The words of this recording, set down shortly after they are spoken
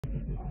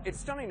It's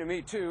stunning to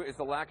me, too, is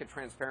the lack of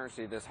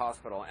transparency of this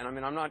hospital. And I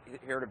mean, I'm not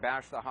here to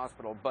bash the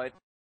hospital, but,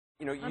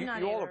 you know,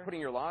 you all are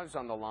putting your lives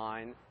on the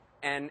line,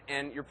 and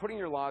you're putting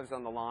your lives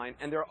on the line,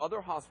 and there are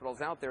other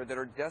hospitals out there that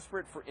are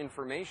desperate for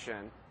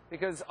information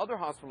because other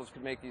hospitals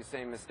could make these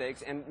same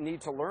mistakes and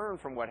need to learn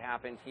from what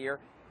happened here.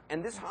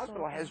 And this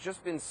hospital has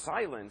just been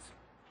silent.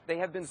 They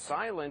have been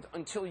silent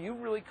until you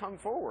really come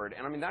forward.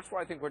 And I mean, that's why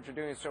I think what you're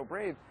doing is so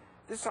brave.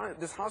 This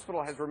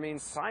hospital has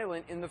remained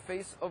silent in the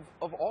face of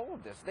all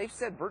of this. They've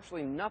said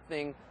virtually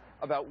nothing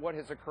about what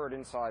has occurred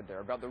inside there,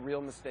 about the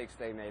real mistakes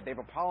they made. They've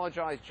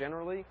apologized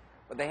generally,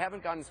 but they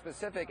haven't gotten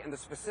specific, and the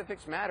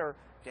specifics matter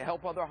to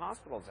help other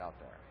hospitals out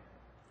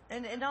there.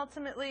 And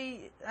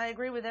ultimately, I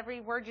agree with every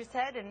word you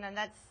said, and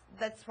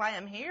that's why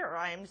I'm here.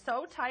 I'm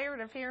so tired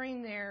of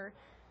hearing their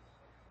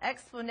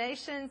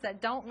explanations that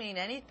don't mean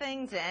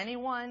anything to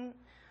anyone.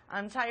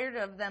 I'm tired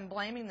of them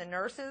blaming the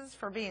nurses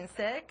for being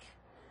sick.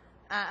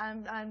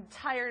 I'm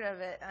tired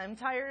of it. I'm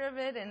tired of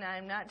it, and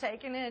I'm not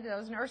taking it.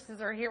 Those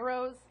nurses are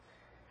heroes,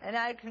 and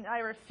I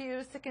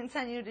refuse to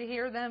continue to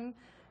hear them,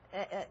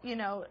 you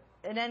know,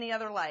 in any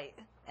other light,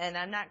 and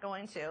I'm not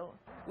going to.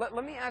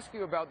 Let me ask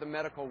you about the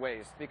medical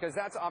waste, because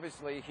that's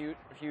obviously a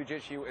huge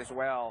issue as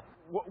well.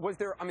 Was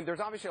there, I mean, there's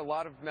obviously a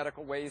lot of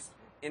medical waste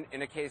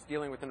in a case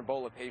dealing with an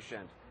Ebola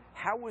patient.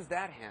 How was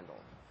that handled?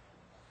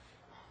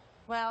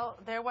 Well,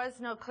 there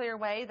was no clear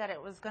way that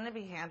it was going to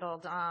be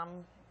handled.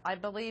 I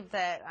believe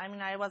that, I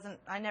mean,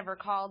 I never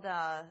called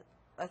a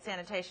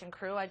sanitation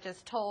crew. I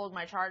just told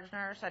my charge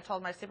nurse, I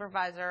told my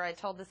supervisor, I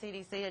told the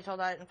CDC, I told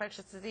the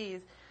infectious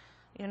disease,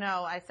 you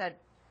know, I said,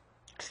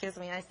 excuse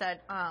me, I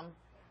said,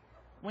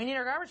 we need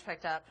our garbage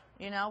picked up.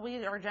 You know,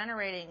 we are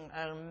generating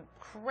a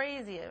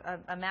crazy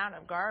amount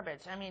of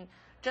garbage. I mean,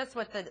 just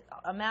with the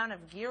amount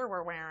of gear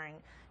we're wearing,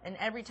 and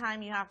every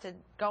time you have to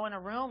go in a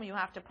room, you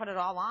have to put it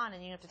all on,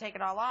 and you have to take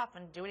it all off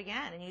and do it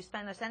again. And you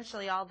spend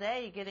essentially all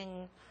day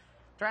getting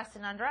dressed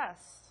and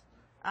undressed.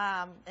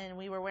 And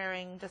we were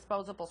wearing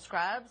disposable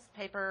scrubs,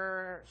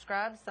 paper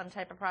scrubs, some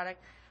type of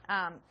product,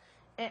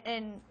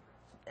 and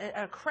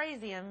a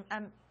crazy,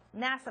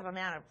 massive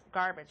amount of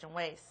garbage and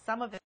waste.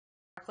 Some of it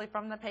directly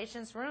from the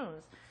patient's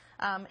rooms.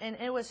 And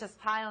it was just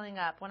piling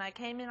up. When I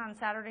came in on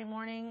Saturday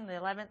morning, the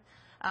 11th,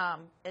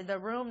 the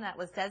room that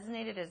was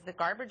designated as the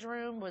garbage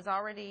room was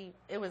already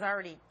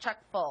chock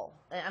full.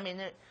 I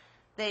mean,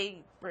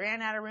 they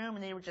ran out of room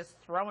and they were just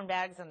throwing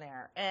bags in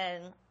there.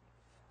 And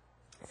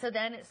so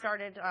then it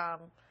started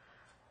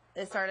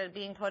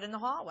being put in the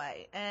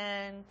hallway.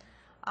 And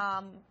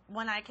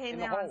when I came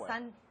there on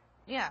Sunday,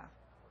 yeah,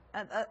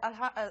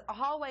 a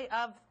hallway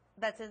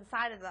that's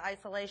inside of the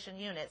isolation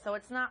unit. So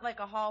it's not like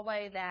a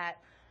hallway that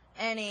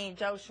any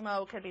Joe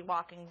Schmo could be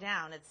walking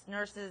down. It's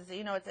nurses,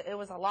 you know, it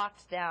was a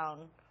locked down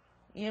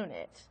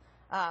unit.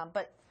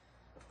 But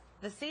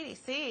the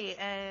CDC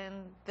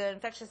and the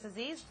infectious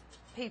disease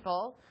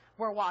people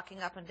were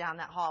walking up and down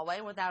that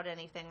hallway without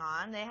anything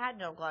on. They had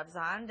no gloves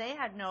on. They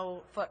had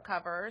no foot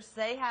covers.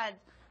 They had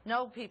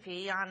no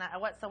PPE on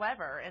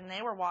whatsoever. And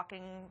they were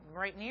walking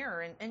right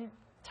near and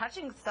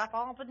touching stuff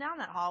all up and down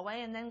that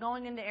hallway, and then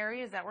going into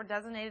areas that were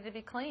designated to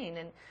be clean.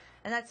 And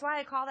that's why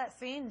I call that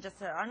scene just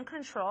an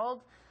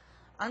uncontrolled,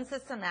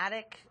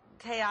 unsystematic,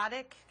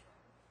 chaotic,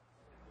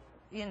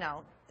 you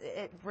know,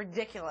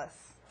 ridiculous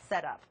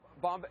setup.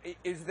 Bob,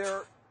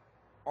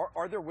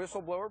 are there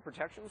whistleblower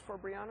protections for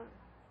Brianna?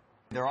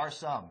 There are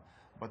some,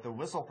 but the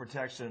whistle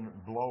protection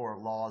blower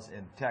laws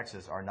in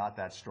Texas are not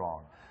that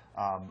strong.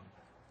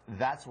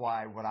 That's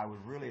why what I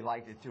would really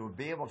like to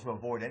be able to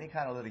avoid any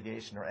kind of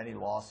litigation or any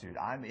lawsuit,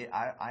 I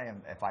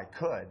am, if I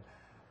could,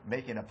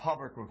 making a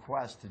public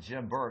request to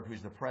Jim Berg,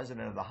 who's the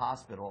president of the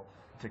hospital,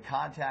 to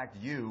contact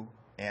you,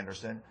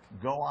 Anderson,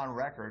 go on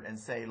record and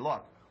say,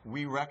 look,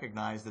 we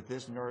recognize that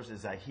this nurse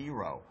is a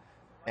hero,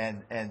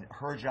 and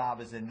her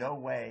job is in no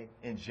way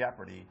in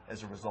jeopardy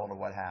as a result of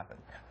what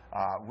happened.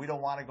 We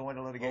don't want to go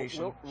into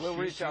litigation. We'll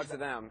reach out to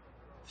them.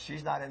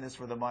 She's not in this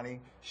for the money.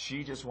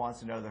 She just wants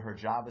to know that her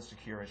job is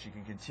secure and she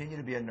can continue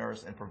to be a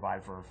nurse and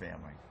provide for her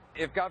family.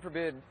 If, God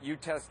forbid, you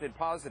tested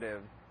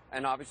positive,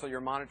 and obviously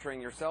you're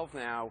monitoring yourself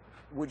now,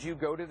 would you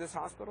go to this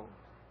hospital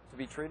to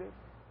be treated?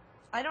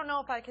 I don't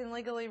know if I can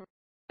legally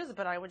refuse it,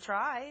 but I would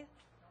try.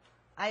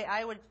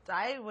 I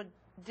would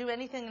do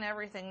anything and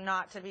everything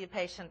not to be a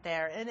patient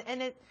there.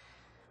 And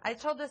I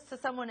told this to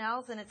someone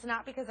else, and it's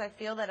not because I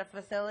feel that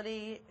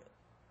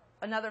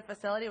another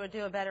facility would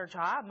do a better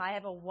job. I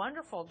have a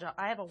wonderful job.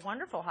 I have a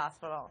wonderful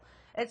hospital.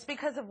 It's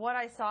because of what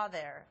I saw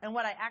there and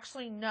what I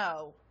actually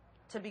know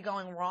to be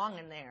going wrong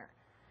in there.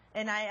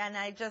 And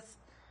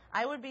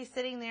I would be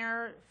sitting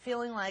there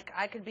feeling like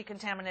I could be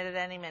contaminated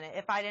at any minute.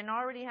 If I didn't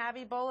already have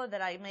Ebola,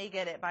 that I may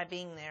get it by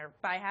being there,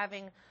 by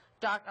having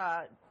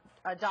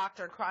a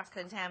doctor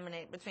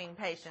cross-contaminate between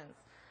patients,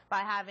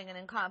 by having an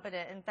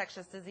incompetent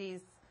infectious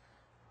disease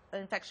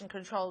infection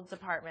control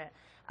department,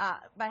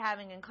 by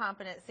having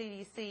incompetent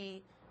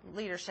CDC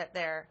leadership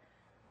there.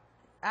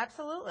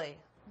 Absolutely.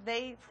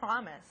 They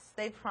promise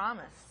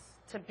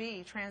to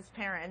be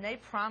transparent, and they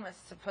promise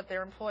to put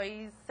their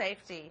employees'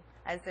 safety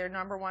as their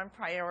 #1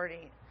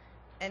 priority.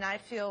 and I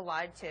feel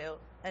lied to,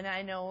 and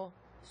I know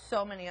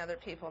so many other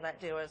people that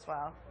do as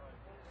well.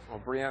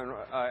 Well, Brianne,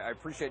 I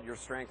appreciate your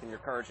strength and your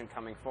courage in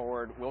coming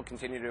forward. We'll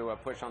continue to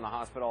push on the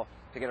hospital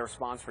to get a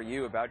response for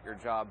you about your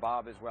job.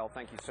 Bob, as well,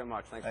 thank you so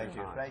much. Thanks for your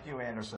time. Thank you, Anderson.